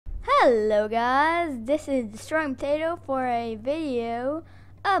Hello guys, this is Destroying Potato for a video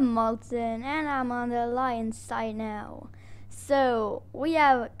of Molten, and I'm on the alliance side now. So we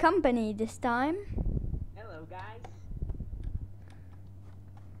have company this time. Hello guys.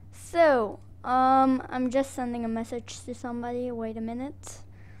 So I'm just sending a message to somebody. Wait a minute.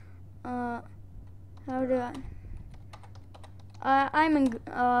 How do I'm in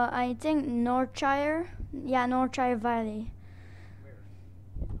I think Northshire. Yeah, Northshire Valley.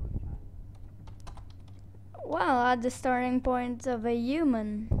 Well, at the starting point of a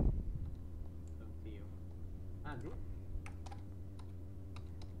human.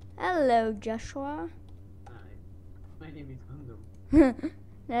 Hello, Joshua. Hi. My name is Hondo.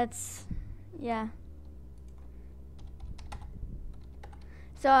 That's, yeah.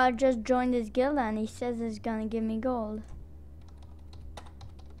 So I just joined his guild and he says he's gonna give me gold.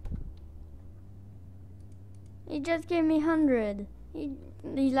 He just gave me 100. He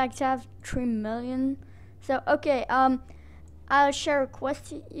likes to have 3 million. So okay, I'll share a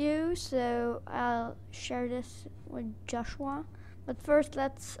quest with you, so I'll share this with Joshua. But first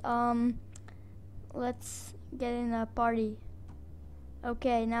let's get in a party.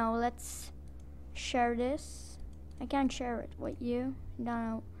 Okay, now let's share this. I can't share it with you. Don't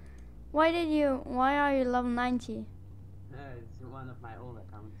know. Why are you level 90? It's one of my old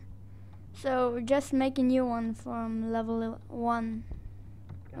accounts. So just make a new one from level 1.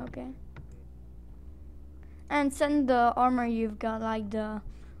 Okay. And send the armor you've got, like the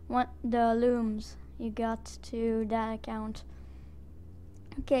looms you got, to that account.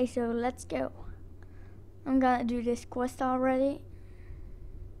 Okay, so let's go. I'm gonna do this quest already.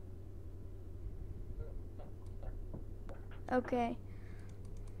 Okay.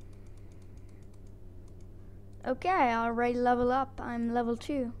 Okay, I already level up. I'm level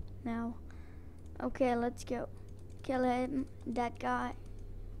 2 now. Okay, let's go. Kill him, that guy.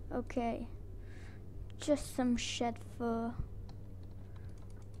 Okay. Just some shit for.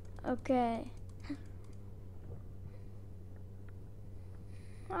 Okay.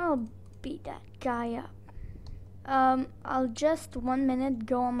 I'll beat that guy up. I'll just 1 minute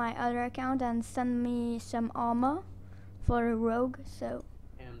go on my other account and send me some armor for a rogue, so.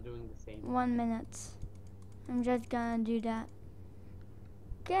 I'm doing the same. 1 minute. I'm just gonna do that.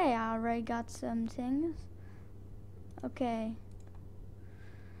 Okay, I already got some things. Okay.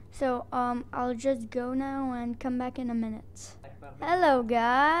 So, I'll just go now and come back in a minute. Hello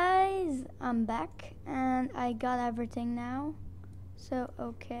guys, I'm back and I got everything now. So,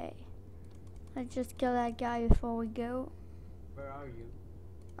 okay. Let's just kill that guy before we go. Where are you?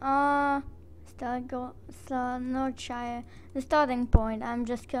 Northshire. The starting point. I'm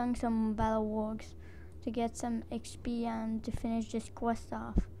just killing some battle wargs to get some XP and to finish this quest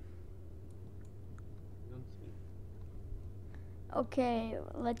off. Don't see. Okay,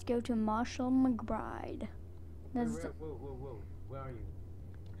 let's go to Marshall McBride. Whoa. Where are you?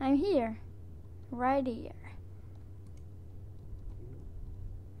 I'm here. Right here.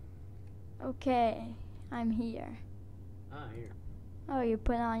 Okay, I'm here. Here. Oh, you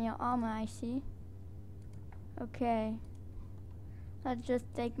put on your armor, I see. Okay. Let's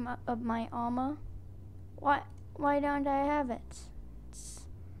just take up my armor. Why don't I have it?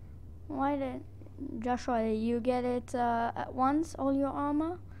 Why did Joshua, did you get it at once, all your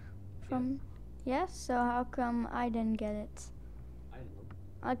armor? Yes? So how come I didn't get it? I don't know.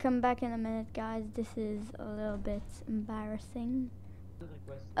 I'll come back in a minute, guys. This is a little bit embarrassing.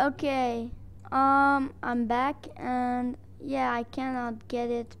 Okay, I'm back, and yeah, I cannot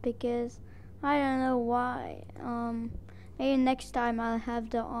get it because I don't know why. Maybe next time I'll have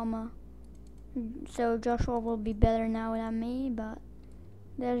the armor, so Joshua will be better now than me, but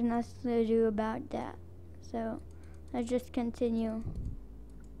there's nothing to do about that. So let's just continue.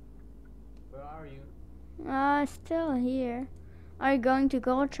 Where are you? Still here. Are you going to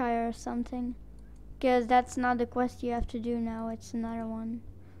Goldshire or something? Because that's not the quest you have to do now, it's another one.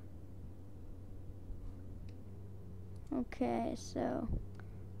 Okay, so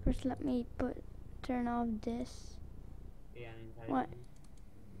first let me turn off this. Yeah, What?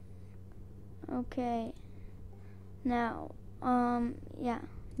 Okay. Now, yeah,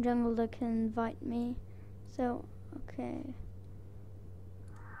 Jungle Duck can invite me. So, okay.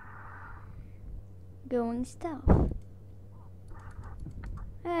 Going stealth.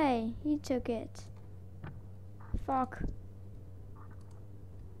 Hey, he took it. Fuck.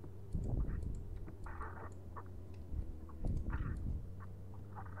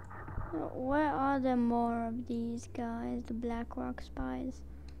 Where are there more of these guys, the Blackrock spies?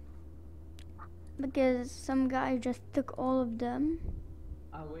 Because some guy just took all of them.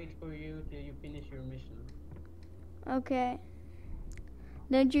 I'll wait for you till you finish your mission. Okay.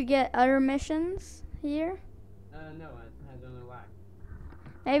 Don't you get other missions here? No, I don't know why.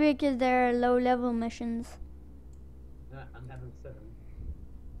 Maybe because they're low level missions. I'm level 7.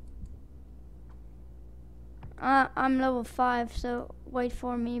 I'm level 5, so wait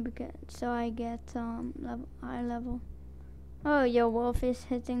for me so I get high level. Oh, your wolf is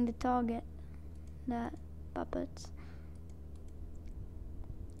hitting the target. That puppet.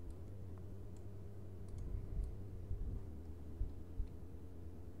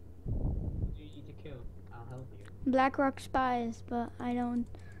 You need to kill. I'll help you. Blackrock spies, but I don't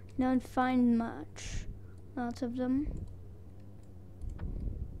find much. Lots of them.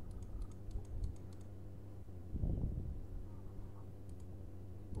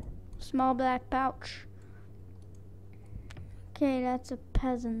 Small black pouch. Okay, that's a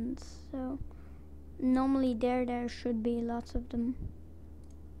peasant. So normally there should be lots of them.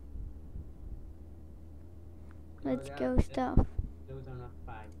 Let's go stuff. Those are not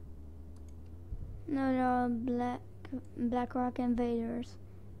spies. No, they're all Blackrock invaders.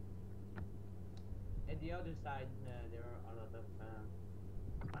 At the other side, there are a lot of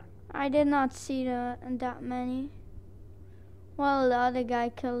spies. I did not see that many. Well, the other guy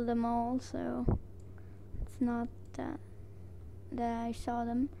killed them all, so it's not that I saw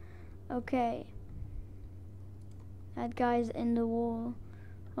them. Okay. That guy's in the wall.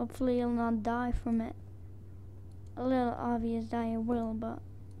 Hopefully he'll not die from it. A little obvious that he will, but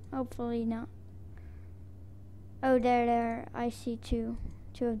hopefully not. Oh, there. I see two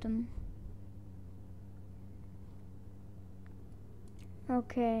of them.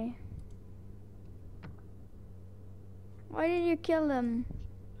 Okay. Why did you kill them?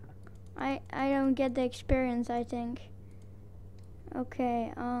 I don't get the experience, I think.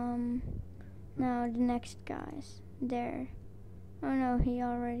 Okay, now the next guys. There. Oh no, he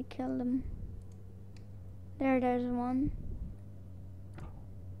already killed them. There's one.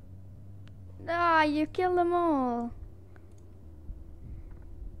 Ah, you killed them all.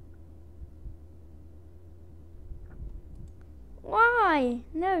 Why?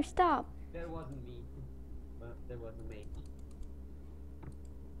 No, stop. That wasn't me. Well, that wasn't me.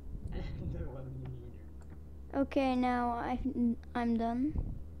 That wasn't me either. Okay, now I'm done.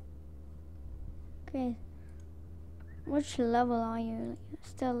 Okay. Which level are you?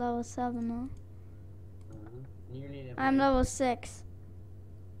 Still level 7, huh? I'm level 6.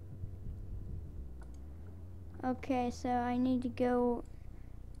 Okay, so I need to go.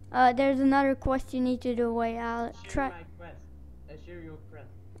 There's another quest you need to do. Wait, I'll try. Share my quest. Share your quest.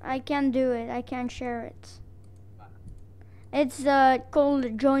 I can't do it. I can't share it. It's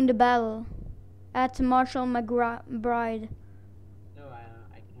called Join the Battle at Marshall McBride. No,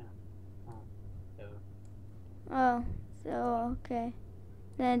 I can't. Oh, so okay.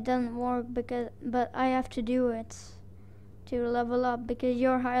 Then it doesn't work but I have to do it to level up because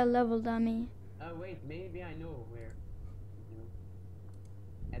you're higher level than me. Oh wait, maybe I know where.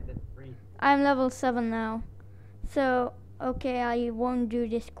 At the 3. I'm level 7 now. So okay, I won't do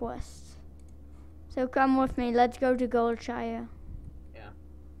this quest. So come with me, let's go to Goldshire. Yeah.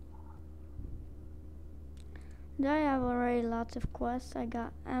 I have already lots of quests. I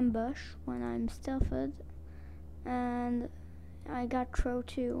got ambush when I'm stealthed, and I got throw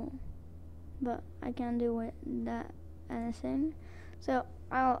too, but I can't do that anything. So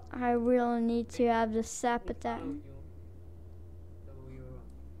I really need to have the sap attack. So you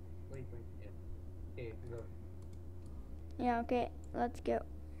wait, yeah. Okay, go. Yeah, okay, let's go.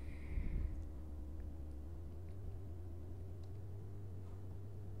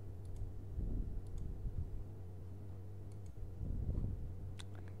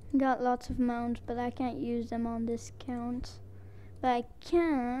 Got lots of mounts, but I can't use them on this count. But I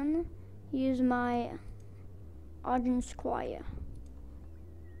can use my Argent Squire.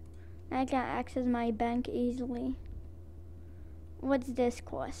 I can access my bank easily. What's this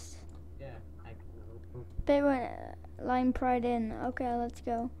quest? Yeah, I can. Pay Lime Pride Inn. Okay, let's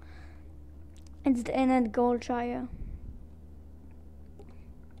go. It's the inn at Goldshire.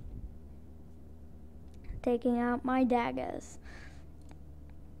 Taking out my daggers.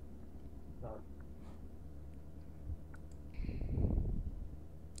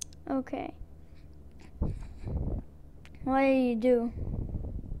 Okay. What do you do?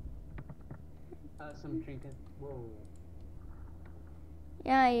 Some trinket. Whoa.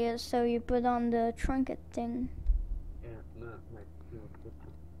 Yeah, so you put on the trinket thing. Yeah, no.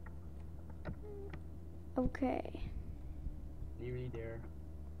 Okay. Nearly there.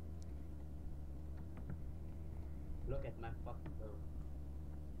 Look at my fucking bow.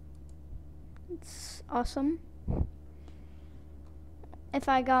 It's awesome. If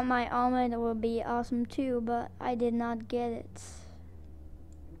I got my armor, it would be awesome too, but I did not get it.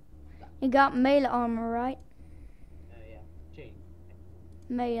 You got mail armor, right? Yeah. Chain.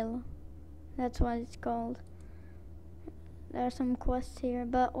 Mail. That's what it's called. There are some quests here,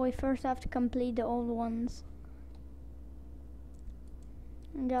 but we first have to complete the old ones.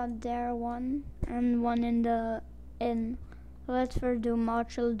 Got there one, and one in the inn. Let's first do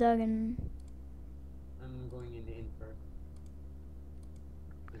Marshall Duggan. I'm going in the inn first.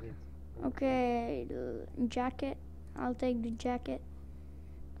 Okay, jacket. I'll take the jacket.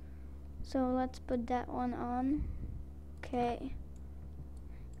 So let's put that one on. Okay.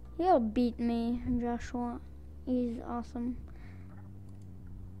 He'll beat me, Joshua. He's awesome.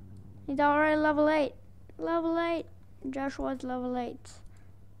 He's already level 8. Level 8. Joshua's level 8.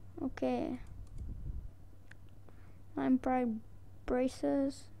 Okay. I'm pride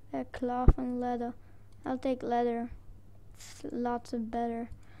braces, cloth and leather. I'll take leather. It's lots of better.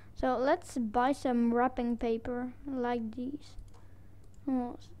 So let's buy some wrapping paper like these.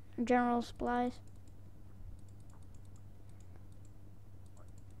 Oh, general supplies.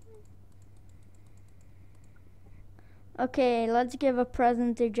 Okay, let's give a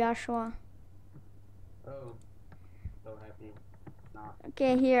present to Joshua. Oh, so happy. Nah.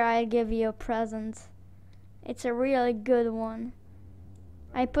 Okay, here I give you a present. It's a really good one.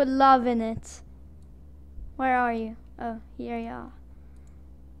 I put love in it. Where are you? Oh, here you are.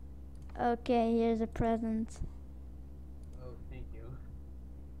 Okay, here's a present. Oh, thank you.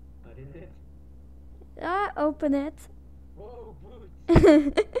 What is it? Open it. Whoa, boots!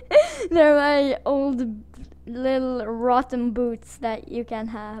 They're my old little rotten boots that you can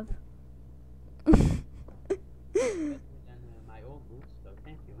have. Better than my old boots, so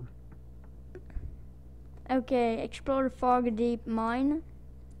thank you. Okay, explore the Fog Deep mine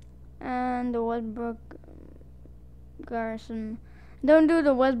and the Westbrook garrison. Don't do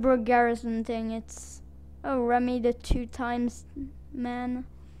the Westbrook garrison thing. It's Remy the 2 times man,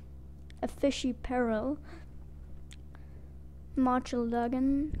 a fishy peril. Marshall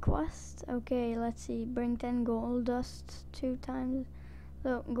Duggan quest. Okay, let's see. Bring 10 gold dust 2 times.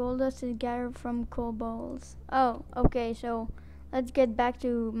 So gold dust is gathered from kobolds. Oh, okay. So let's get back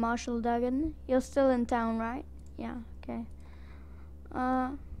to Marshall Duggan. You're still in town, right? Yeah. Okay.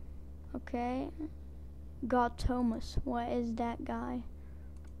 Okay. God Thomas. What is that guy?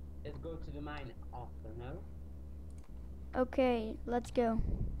 Let's go to the mine after, no? Okay, let's go.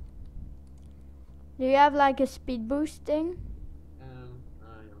 Do you have like a speed boost thing? I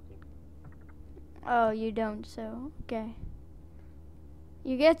don't think. Oh, you don't, so okay.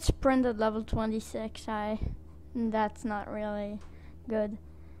 You get sprint at level 26. That's not really good.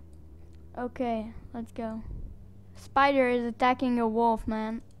 Okay, let's go. Spider is attacking a wolf,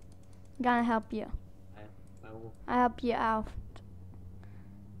 man. Gonna help you. I help you out.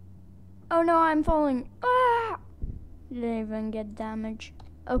 Oh no, I'm falling. Ah! Didn't even get damage.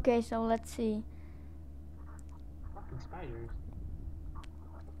 Okay, so let's see. Fucking spiders.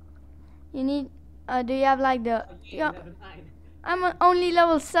 You need. Do you have like the? Yeah, level 9. I'm only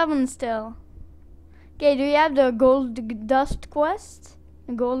level 7 still. Okay, do you have the gold dust quest?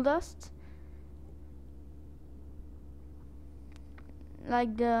 The gold dust?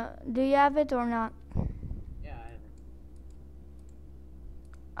 Like do you have it or not? Yeah, I have it.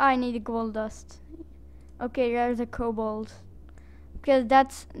 I need a gold dust. Okay, there's a kobold. Because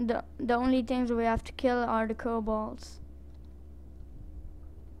that's the only things we have to kill are the kobolds.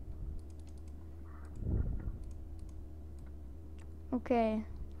 Okay,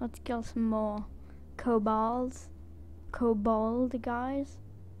 let's kill some more kobolds. Kobold guys.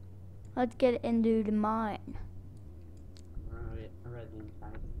 Let's get into the mine. Already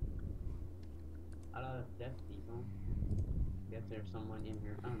inside. A lot of dead people. Guess there's someone in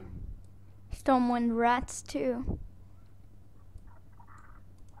here. I don't know. Stormwind rats too.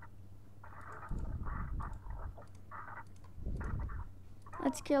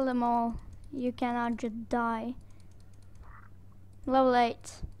 Let's kill them all. You cannot just die. Level 8.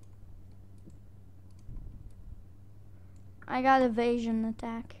 I got evasion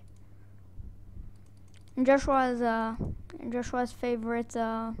attack. Joshua's favorite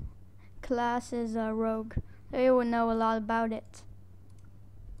class is rogue. So you would know a lot about it.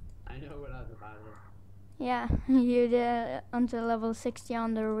 I know a lot about it. Yeah, you did until level 60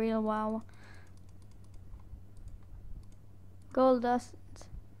 on the real WoW. Gold dust.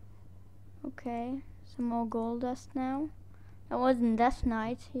 Okay, some more gold dust now. That wasn't Death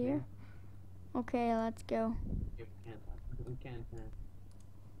Knight here. Okay, let's go. We can't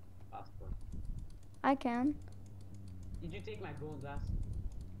passport. I can. Did you take my gold dust?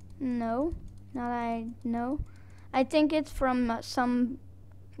 No, not I know. I think it's from someone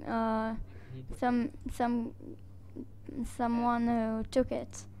who took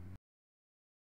it.